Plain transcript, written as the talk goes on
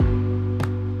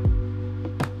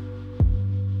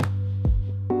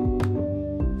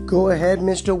Go ahead,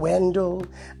 Mr. Wendell.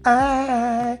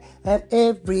 I have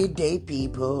everyday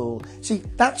people. See,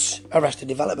 that's Arrested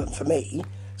Development for me.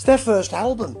 It's their first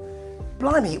album.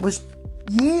 Blimey, it was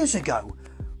years ago.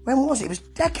 When was it? It was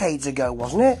decades ago,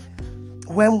 wasn't it?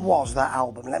 When was that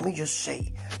album? Let me just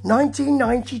see.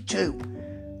 1992.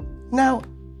 Now,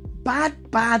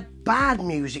 bad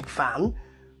music fan,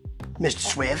 Mr.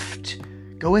 Swift.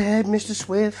 Go ahead, Mr.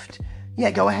 Swift.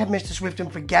 Yeah, go ahead, Mr. Swift,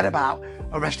 and forget about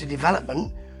Arrested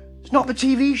Development. It's not the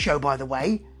TV show, by the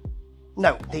way.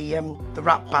 No, the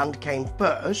rap band came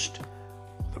first.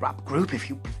 The rap group, if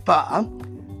you prefer.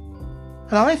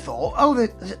 And I thought,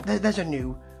 there's a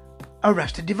new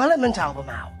Arrested Development album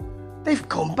out. They've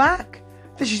come back.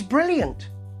 This is brilliant.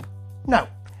 No,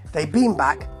 they've been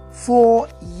back 4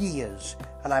 years.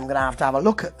 And I'm going to have a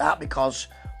look at that because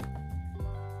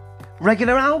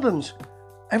regular albums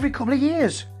every couple of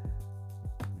years.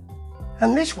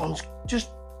 And this one's just,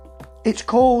 it's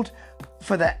called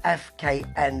For the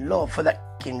FKN Love, For the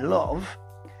F***ing Love.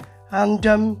 And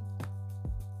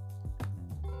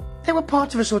they were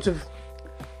part of a sort of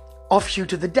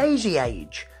offshoot of the Daisy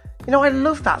Age. You know, I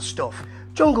love that stuff.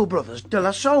 Jungle Brothers, De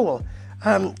La Soul,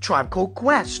 Tribe Called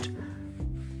Quest.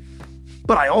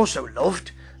 But I also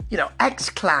loved,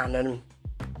 X-Clan and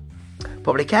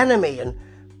Public Enemy.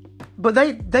 But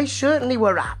they certainly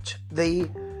were at the,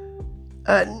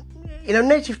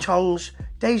 Native Tongues,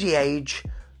 Daisy Age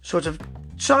sort of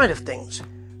side of things.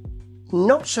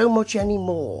 Not so much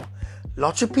anymore.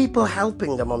 Lots of people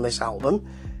helping them on this album.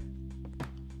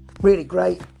 Really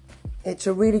great. It's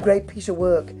a really great piece of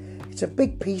work. It's a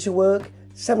big piece of work,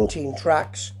 17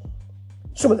 tracks.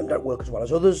 Some of them don't work as well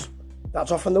as others.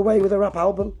 That's often the way with a rap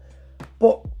album.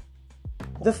 But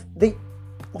the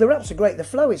raps are great. The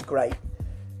flow is great.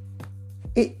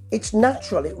 It's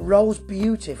natural. It rolls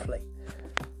beautifully.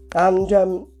 And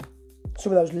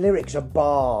some of those lyrics are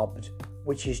barbed,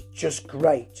 which is just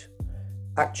great.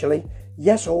 Actually,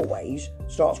 Yes Always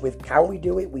starts with Can we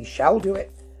do it? We shall do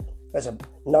it. There's a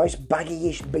nice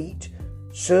baggy-ish beat,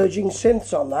 surging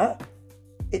synths on that.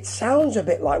 It sounds a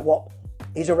bit like what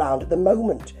is around at the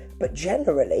moment, but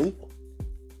generally,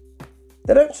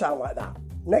 they don't sound like that.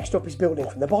 Next up is Building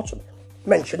from the Bottom.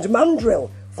 Mentions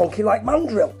Mandrill, Funky Like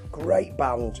Mandrill. Great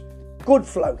band. Good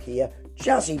flow here,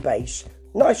 jazzy bass,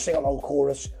 nice sing-along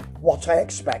chorus. What I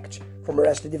expect from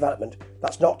Arrested Development.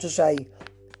 That's not to say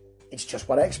it's just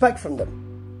what I expect from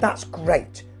them. That's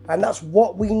great, and that's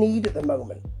what we need at the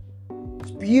moment.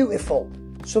 It's beautiful.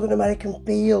 Southern American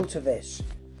feel to this.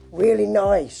 Really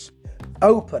nice.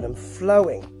 Open and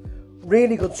flowing.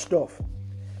 Really good stuff.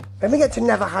 Then we get to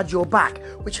Never Had Your Back,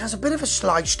 which has a bit of a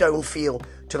Slidestone feel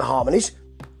to the harmonies.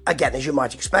 Again, as you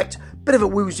might expect, bit of a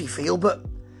woozy feel, but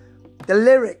the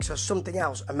lyrics are something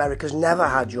else. America's never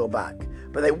had your back,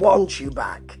 but they want you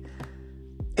back.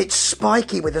 It's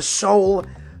spiky with a soul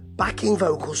backing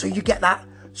vocal, so you get that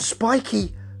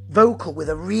spiky vocal with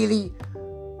a really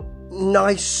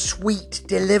nice, sweet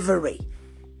delivery.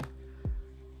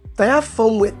 They have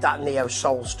fun with that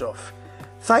neo-soul stuff.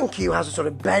 Thank You has a sort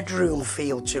of bedroom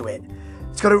feel to it.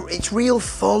 It's real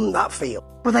fun, that feel.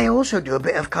 But they also do a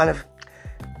bit of kind of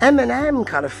Eminem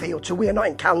kind of feel to We're Not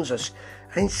in Kansas.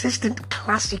 An insistent,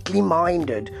 classically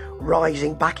minded,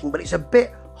 rising backing, but it's a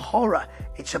bit horror.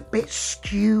 It's a bit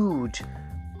skewed.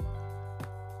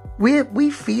 We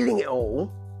Feeling It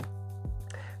All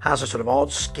has a sort of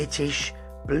odd, skittish,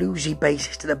 bluesy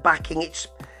basis to the backing. It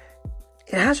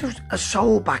has a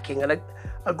soul backing and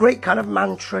a great kind of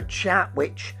mantra chat,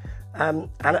 which and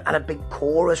a big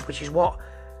chorus, which is what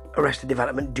Arrested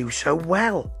Development do so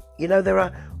well. There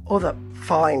are other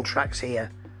fine tracks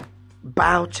here.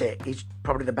 Bout It is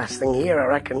probably the best thing here, I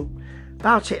reckon.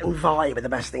 Bout It and Vibe are the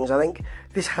best things, I think.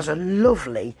 This has a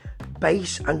lovely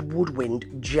bass and woodwind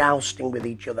jousting with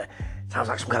each other. Sounds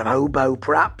like some kind of oboe,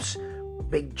 perhaps.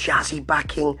 Big jazzy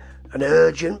backing, an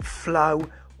urgent flow,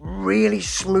 really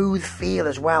smooth feel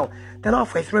as well. Then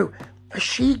halfway through, a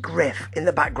chic riff in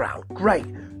the background. Great.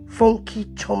 Funky,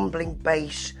 tumbling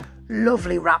bass,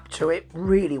 lovely rap to it,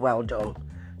 really well done.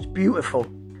 It's beautiful.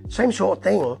 Same sort of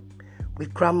thing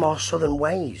with Grandma Southern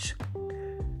Ways.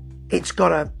 It's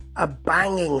got a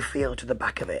banging feel to the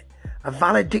back of it, a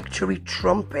valedictory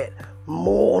trumpet,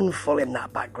 mournful in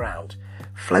that background,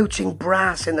 floating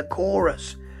brass in the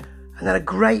chorus, and then a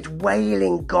great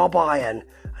wailing gob iron,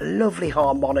 a lovely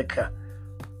harmonica.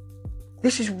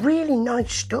 This is really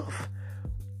nice stuff.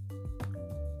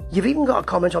 You've even got a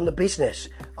comment on the business,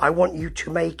 I want you to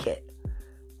make it.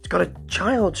 It's got a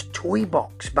child's toy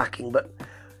box backing, but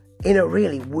in a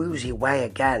really woozy way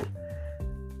again.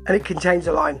 And it contains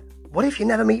a line, what if you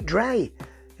never meet Dre?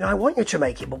 I want you to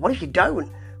make it, but what if you don't?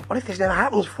 What if this never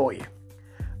happens for you?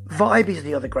 Vibe is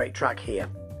the other great track here,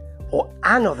 or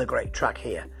another great track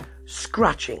here.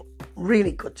 Scratching,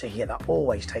 really good to hear. That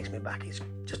always takes me back. It's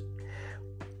just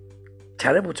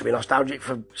terrible to be nostalgic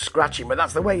for scratching, but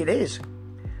that's the way it is.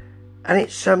 And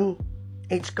it sounds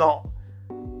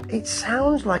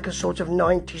like a sort of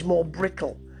 90s, more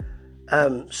brittle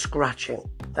scratching,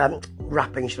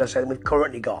 rapping, should I say, than we've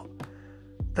currently got.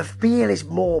 The feel is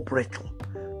more brittle.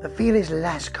 The feel is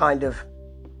less kind of,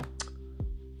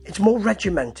 it's more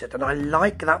regimented, and I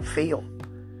like that feel.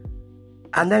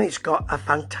 And then it's got a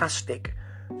fantastic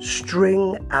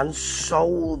string and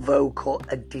soul vocal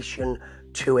addition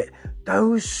to it.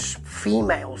 Those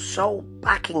female soul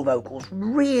backing vocals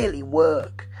really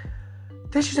work.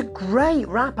 This is a great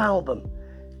rap album.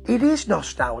 It is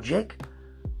nostalgic,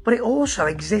 but it also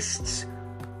exists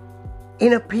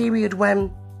in a period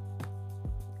when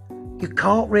you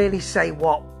can't really say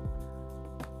what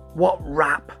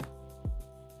rap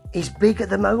is big at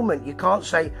the moment. You can't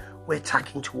say we're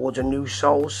tacking towards a new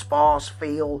soul sparse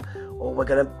feel, or we're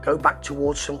going to go back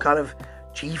towards some kind of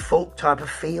G-funk type of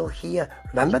feel here.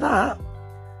 Remember that?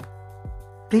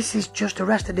 This is just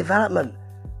Arrested Development.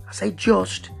 I say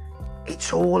just,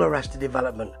 it's all Arrested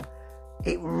Development.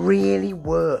 It really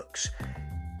works.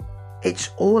 It's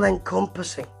all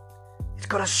encompassing. It's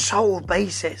got a soul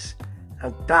basis,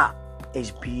 and that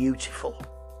is beautiful.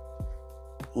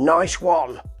 Nice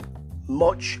one.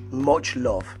 Much, much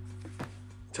love.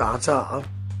 Ta-ta.